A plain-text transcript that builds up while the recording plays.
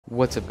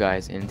What's up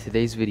guys, in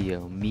today's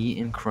video, me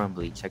and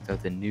Crumbly checked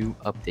out the new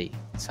update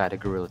inside of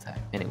Gorilla Tag,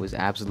 and it was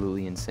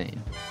absolutely insane.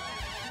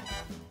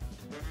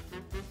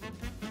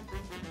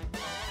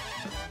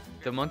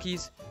 The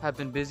monkeys have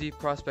been busy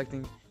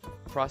prospecting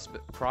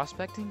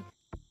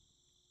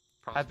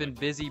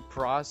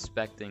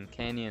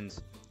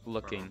canyons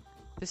looking.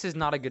 This is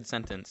not a good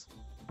sentence.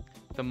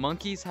 The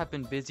monkeys have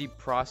been busy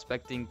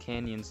prospecting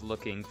canyons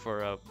looking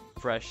for a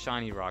fresh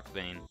shiny rock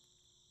vein.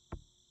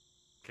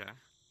 Okay.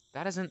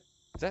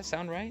 Does that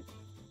sound right?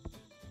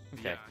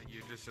 Okay. Yeah,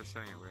 you're just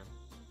saying it weird.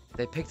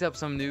 They picked up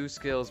some new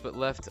skills but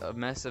left a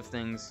mess of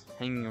things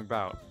hanging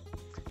about.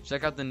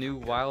 Check out the new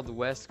Wild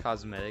West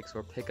cosmetics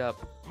or pick up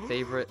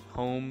favorite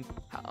home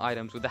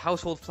items with the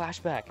household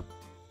flashback.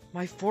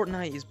 My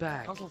Fortnite is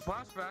back. Household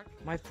flashback?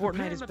 My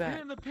Fortnite is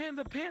back. The pan.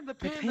 The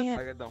pan.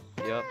 I got them.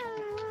 Yep.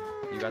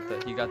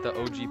 You got the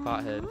OG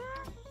pothead.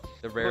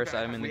 The rarest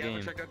item in the game.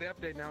 We haven't checked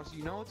out the update now, so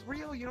you know it's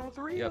real. You know it's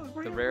real. Yep, it's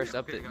real, the rarest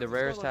real. update, Okay, the guys,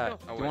 rarest let's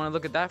hat. go. Do you want to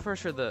look at that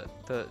first or the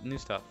new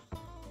stuff?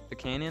 The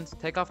canyons?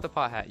 Take off the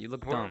pot hat. You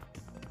look dumb.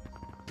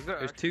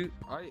 There's two.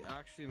 I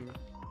actually.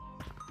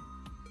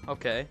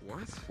 Okay.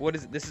 What? What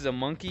is it? This is a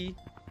monkey.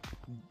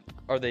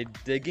 Are they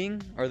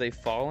digging? Are they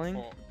falling?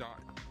 Oh,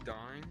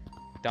 dying.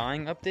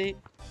 Dying update?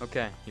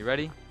 Okay, you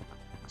ready?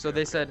 So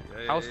they said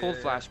household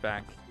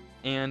flashback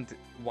and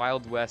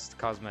Wild West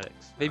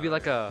cosmetics. Maybe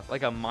like a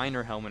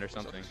miner helmet or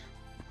something.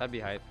 That'd be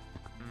hype.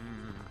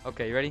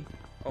 Okay, you ready?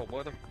 Oh,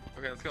 what the?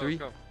 Okay, let's go. 3, let's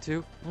go.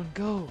 2, 1,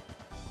 go!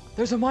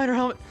 There's a miner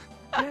helmet.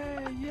 Yeah.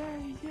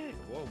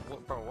 Whoa,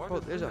 what, bro? What Bro,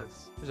 is there's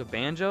this? a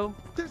banjo.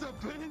 There's a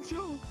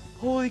banjo.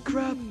 Holy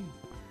crap!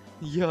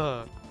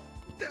 Yeah.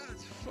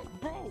 That's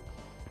bro.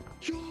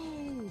 Yo.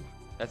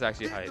 That's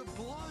actually hype.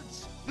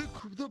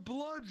 The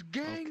Bloods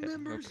gang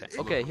members.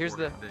 Okay, here's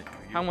the.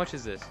 How much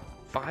is this?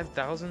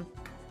 5,000?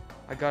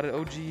 I got it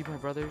OG, my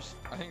brothers.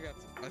 I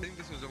think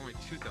this was only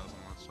 2,000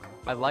 last time.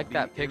 I like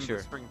that picture.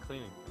 Spring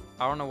cleaning.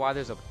 I don't know why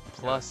there's a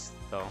plus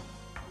though.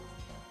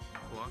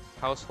 Plus?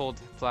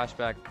 Household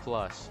flashback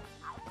plus.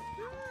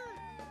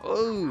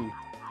 Oh!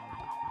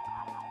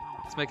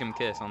 Let's make him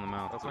kiss on the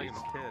mouth. Let's make him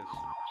kiss.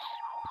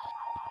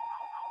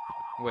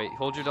 Wait,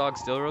 hold your dog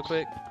still real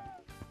quick.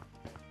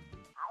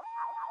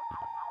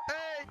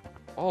 Hey!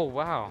 Oh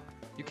wow.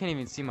 You can't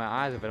even see my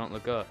eyes if I don't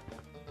look up.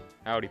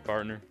 Howdy,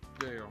 partner.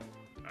 There you go.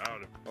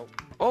 Howdy. Oh.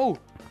 Oh!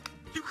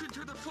 You can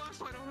turn the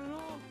flashlight on and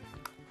off!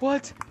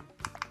 What?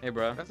 Hey,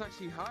 bro. That's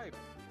actually hype.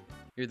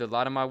 You're the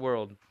light of my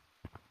world.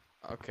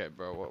 Okay,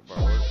 bro. What, bro?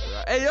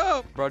 Hey,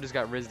 yo! Bro just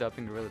got rizzed up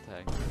in Gorilla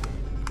Tag.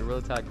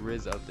 Gorilla Tag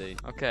Riz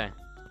update. Okay.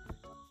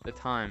 The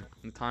time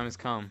has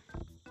come.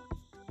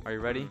 Are you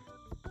ready?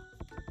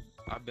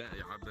 I've been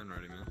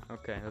ready, man.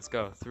 Okay, let's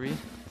go. 3,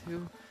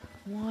 2,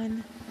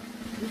 1.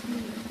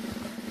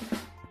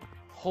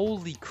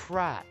 Holy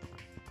crap.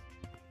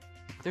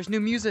 There's new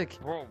music.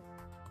 Bro.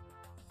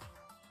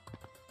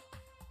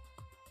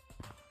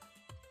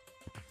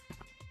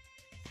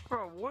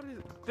 Bro, what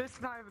is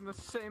this? Not even the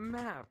same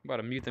map. I'm about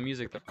to mute the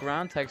music. The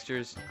ground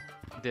texture's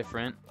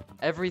different.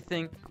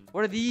 Everything.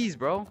 What are these,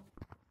 bro?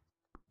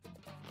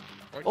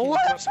 Oh,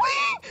 what?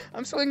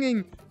 I'm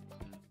swinging!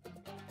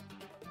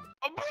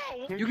 Oh,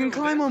 bro, You can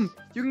climb them!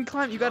 You can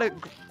climb. You gotta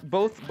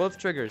both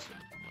triggers.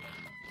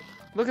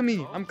 Look at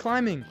me. I'm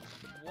climbing.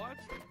 What?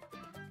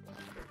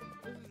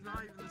 This is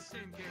not even the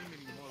same game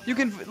anymore. You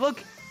can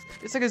look.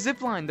 It's like a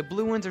zip line. The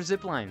blue ones are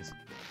zip lines.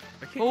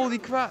 Holy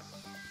crap!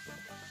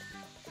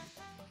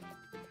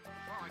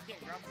 I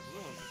can't grab the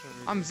blue one for some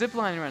reason. I'm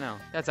ziplining right now.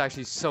 That's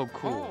actually so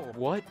cool. Oh.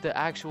 What the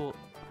actual?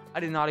 I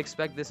did not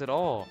expect this at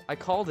all. I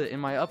called it in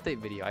my update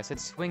video. I said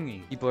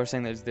swinging. People are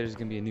saying there's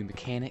gonna be a new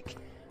mechanic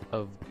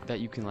of that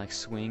you can like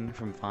swing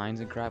from vines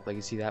and crap. Like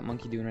you see that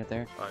monkey doing right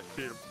there. Alright,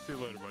 see you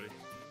later, buddy.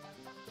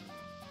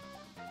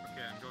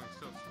 Okay, I'm going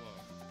so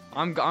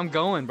slow. I'm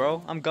going,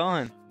 bro. I'm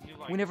gone. You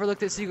like We never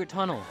looked at Secret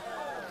Tunnel.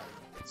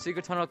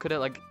 Secret Tunnel could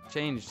have like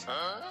changed.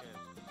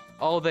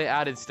 Oh, they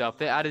added stuff.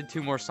 They added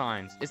 2 more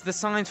signs. It's the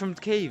signs from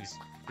caves.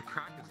 the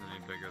crack isn't any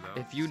bigger though.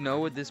 If you know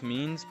what this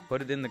means,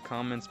 put it in the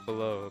comments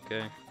below, okay?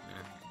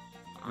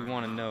 Yeah. We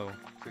want to know. It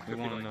We could be,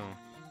 want to like, know.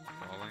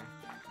 Falling.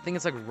 I think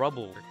it's like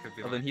rubble. It could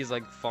be Or then like, he's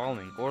like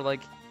falling. Or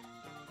like,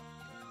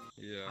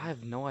 yeah. I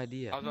have no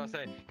idea. I was about to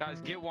say, guys,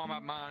 get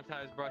Walmart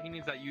monetized, bro. He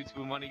needs that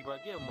YouTube money, bro.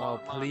 Get him Oh,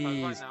 monetized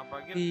please. right now, bro.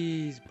 Get him.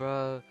 Please,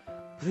 bro.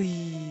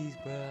 Please,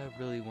 bro. I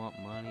really want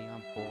money.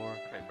 I'm poor.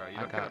 Okay, bro. You I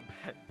don't got- gotta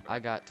bet, bro. I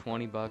got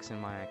 20 bucks in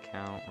my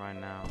account right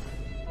now.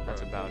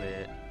 That's Bro, about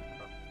it.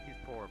 Bro, he's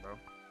poor, bro.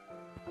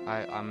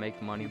 I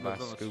make money He by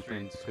lives on the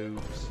scooping streets.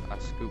 poops. I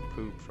scoop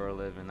poop for a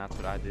living. That's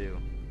what I do.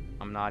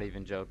 I'm not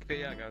even joking.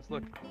 Okay, yeah, guys,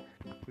 look.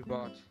 We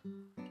bought.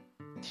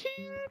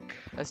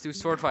 Let's do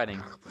sword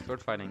fighting.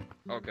 Sword fighting.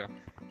 Okay.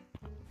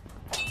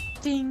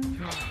 Ding.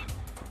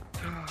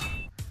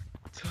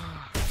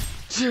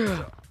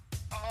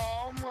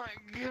 Oh my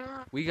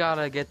god. We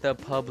gotta get the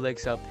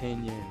public's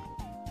opinion.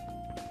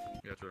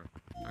 Yeah, true.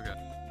 Okay.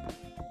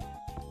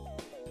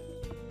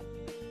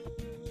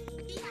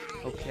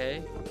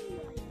 Okay.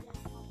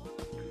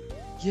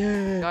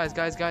 Yeah. Guys.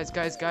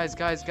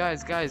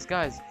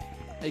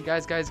 Hey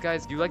guys, do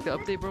you like the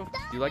update, bro? Do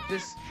you like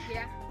this?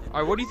 Yeah. All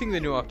right, what do you think of the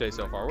new update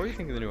so far? What do you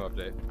think of the new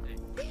update?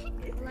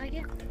 Like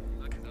it?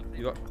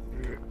 You like?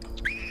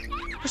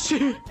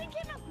 Shit!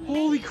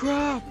 Holy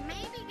crap!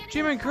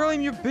 Jimmy and Curly,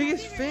 I'm your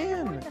biggest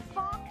fan.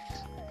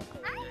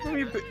 I'm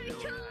your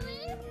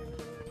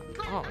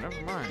oh,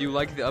 never mind. Do you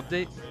like the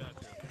update?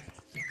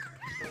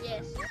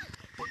 Yes.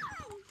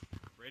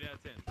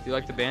 Do you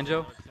like the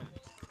banjo?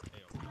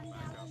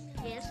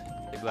 Yes.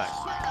 Hey, Black.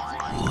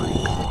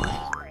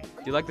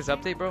 Do you like this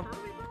update, bro?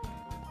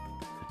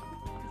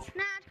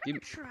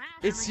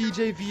 It's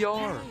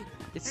CJVR.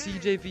 It's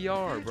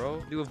CJVR,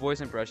 bro. Do a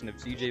voice impression of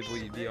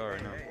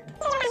CJVR. No.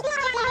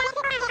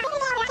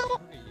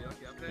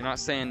 You're not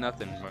saying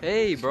nothing.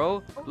 Hey,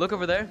 bro. Look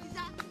over there.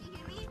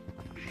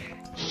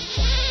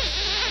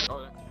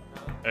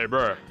 Hey,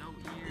 bro.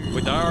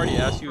 Wait, did I already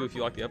ask you if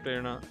you like the update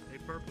or not? Hey,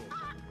 Purple.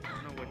 I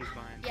don't know what he's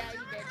buying. Yeah, you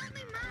did.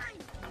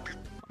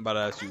 I'm about to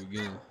ask you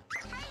again.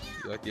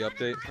 You like the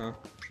update, huh?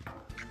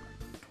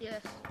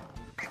 Yes.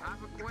 I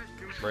have a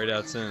question. Rate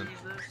out 10.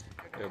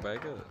 Go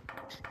back up.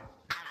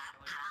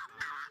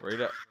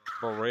 Rate out,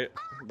 bro.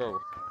 Bro.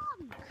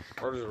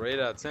 Bro, just rate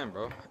out 10,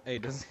 bro. Hey,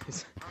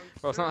 doesn't,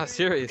 bro, it's not that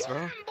serious,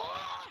 bro.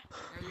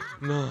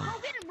 No. Go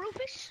get him,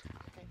 Rufus.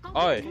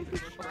 Oi.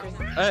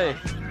 Hey.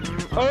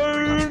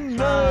 Oh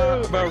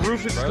no. Bro,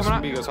 Rufus is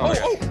coming out.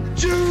 Oh,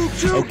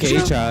 juke. Okay,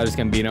 childish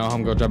Gambino,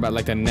 homegirl drop out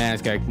like the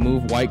NASDAQ.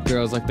 Move white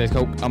girls like they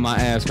coke on my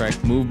ass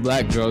crack. Move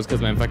black girls,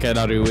 cause man, fuck it,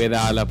 I'll do it.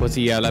 I love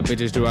pussy, I love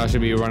bitches too. I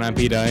should be running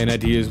pita and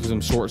Adidas with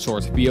some short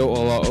shorts. BO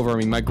all over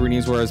me. My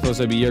greenies were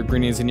supposed to be your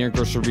greenies in your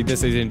grocery.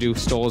 This isn't do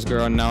stoles,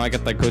 girl. Now I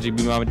got that Koji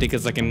be my dick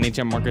is like in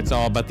nature markets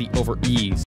all about the over ease.